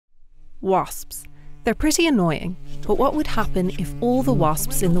Wasps. They're pretty annoying, but what would happen if all the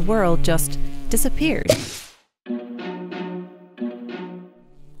wasps in the world just disappeared?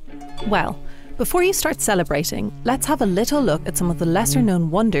 Well, before you start celebrating, let's have a little look at some of the lesser-known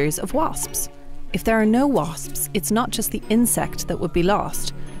wonders of wasps. If there are no wasps, it's not just the insect that would be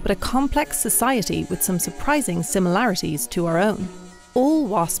lost, but a complex society with some surprising similarities to our own. All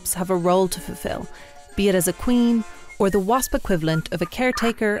wasps have a role to fulfill, be it as a queen, or the wasp equivalent of a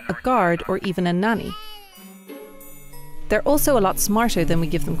caretaker, a guard, or even a nanny. They're also a lot smarter than we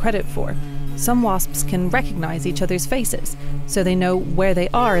give them credit for. Some wasps can recognise each other's faces, so they know where they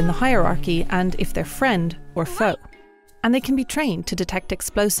are in the hierarchy and if they're friend or foe. And they can be trained to detect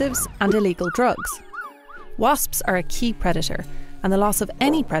explosives and illegal drugs. Wasps are a key predator, and the loss of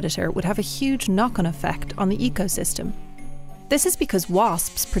any predator would have a huge knock-on effect on the ecosystem. This is because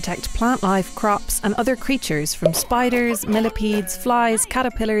wasps protect plant life, crops and other creatures from spiders, millipedes, flies,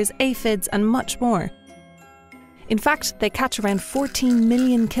 caterpillars, aphids and much more. In fact, they catch around 14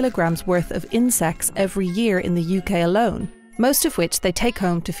 million kilograms worth of insects every year in the UK alone, most of which they take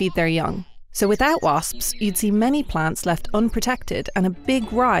home to feed their young. So without wasps, you'd see many plants left unprotected and a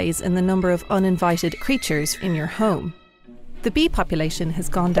big rise in the number of uninvited creatures in your home. The bee population has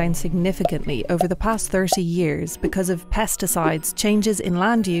gone down significantly over the past 30 years because of pesticides, changes in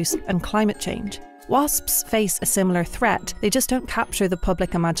land use and climate change. Wasps face a similar threat, they just don't capture the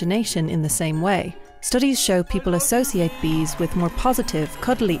public imagination in the same way. Studies show people associate bees with more positive,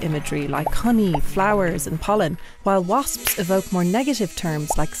 cuddly imagery like honey, flowers and pollen, while wasps evoke more negative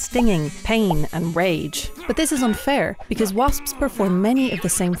terms like stinging, pain and rage. But this is unfair because wasps perform many of the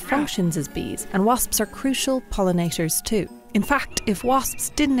same functions as bees, and wasps are crucial pollinators too. In fact, if wasps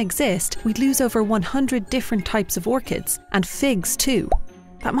didn't exist, we'd lose over 100 different types of orchids, and figs too.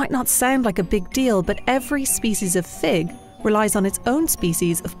 That might not sound like a big deal, but every species of fig relies on its own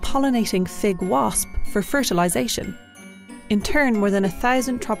species of pollinating fig wasp for fertilisation. In turn, more than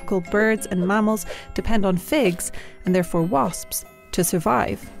 1,000 tropical birds and mammals depend on figs, and therefore wasps, to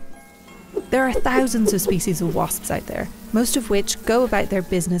survive. There are thousands of species of wasps out there, most of which go about their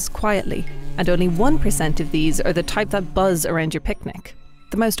business quietly, and only 1% of these are the type that buzz around your picnic.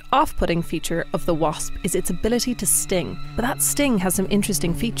 The most off-putting feature of the wasp is its ability to sting, but that sting has some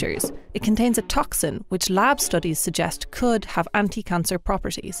interesting features. It contains a toxin, which lab studies suggest could have anti-cancer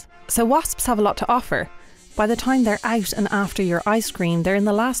properties. So wasps have a lot to offer. By the time they're out and after your ice cream, they're in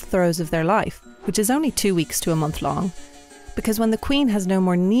the last throes of their life, which is only 2 weeks to a month long. Because when the queen has no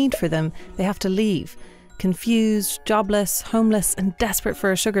more need for them, they have to leave, confused, jobless, homeless, and desperate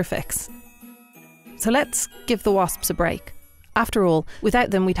for a sugar fix. So let's give the wasps a break. After all,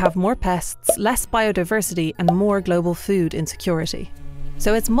 without them we'd have more pests, less biodiversity and more global food insecurity.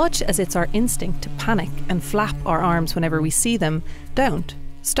 So as much as it's our instinct to panic and flap our arms whenever we see them, don't.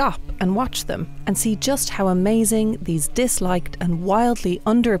 Stop and watch them and see just how amazing these disliked and wildly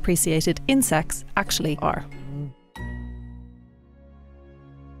underappreciated insects actually are.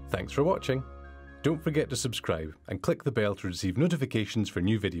 Thanks for watching. Don't forget to subscribe and click the bell to receive notifications for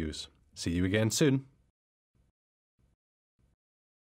new videos. See you again soon.